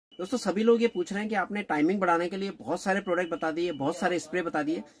दोस्तों सभी लोग ये पूछ रहे हैं कि आपने टाइमिंग बढ़ाने के लिए बहुत सारे प्रोडक्ट बता दिए, बहुत सारे स्प्रे बता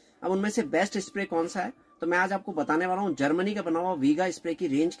दिए, अब उनमें से बेस्ट स्प्रे कौन सा है। तो मैं आज आपको बताने वाला हूँ जर्मनी का बना हुआ वीगा स्प्रे की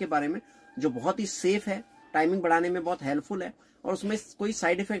रेंज के बारे में, जो बहुत ही सेफ है, टाइमिंग बढ़ाने में बहुत हेल्पफुल है और उसमें कोई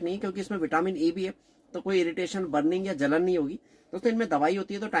साइड इफेक्ट नहीं, क्योंकि इसमें विटामिन ए भी है, तो कोई इरिटेशन, बर्निंग या जलन नहीं होगी। दोस्तों इनमें दवाई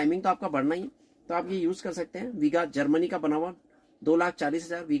होती है, तो टाइमिंग तो आपका बढ़ना ही है, तो आप ये यूज कर सकते हैं। वीगा जर्मनी का बना हुआ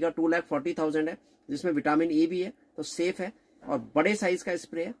 2,40,000, वीगा 2,40,000 है, जिसमें विटामिन ए भी है, तो सेफ है और बड़े साइज का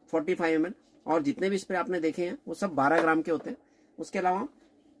स्प्रे है 45 ml। और जितने भी स्प्रे आपने देखे हैं वो सब 12 ग्राम के होते हैं। उसके अलावा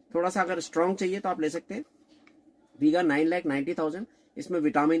थोड़ा सा अगर स्ट्रॉन्ग चाहिए तो आप ले सकते हैं वीगा 9,90,000, इसमें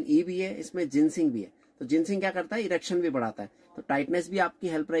विटामिन ई भी है, इसमें जिनसिंग भी है। तो जिनसिंग क्या करता है, इरेक्शन भी बढ़ाता है, तो टाइटनेस भी आपकी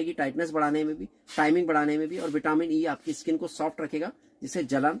हेल्प रहेगी, टाइटनेस बढ़ाने में भी, टाइमिंग बढ़ाने में भी। और विटामिन ई आपकी स्किन को सॉफ्ट रखेगा, जिससे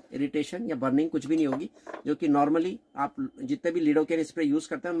जलन, इरिटेशन या बर्निंग कुछ भी नहीं होगी, जो कि नॉर्मली आप जितने भी लिडोकेन स्प्रे यूज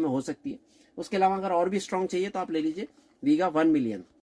करते हैं उनमें हो सकती है। उसके अलावा अगर और भी स्ट्रॉन्ग चाहिए तो आप ले लीजिए वीगा 1 मिलियन।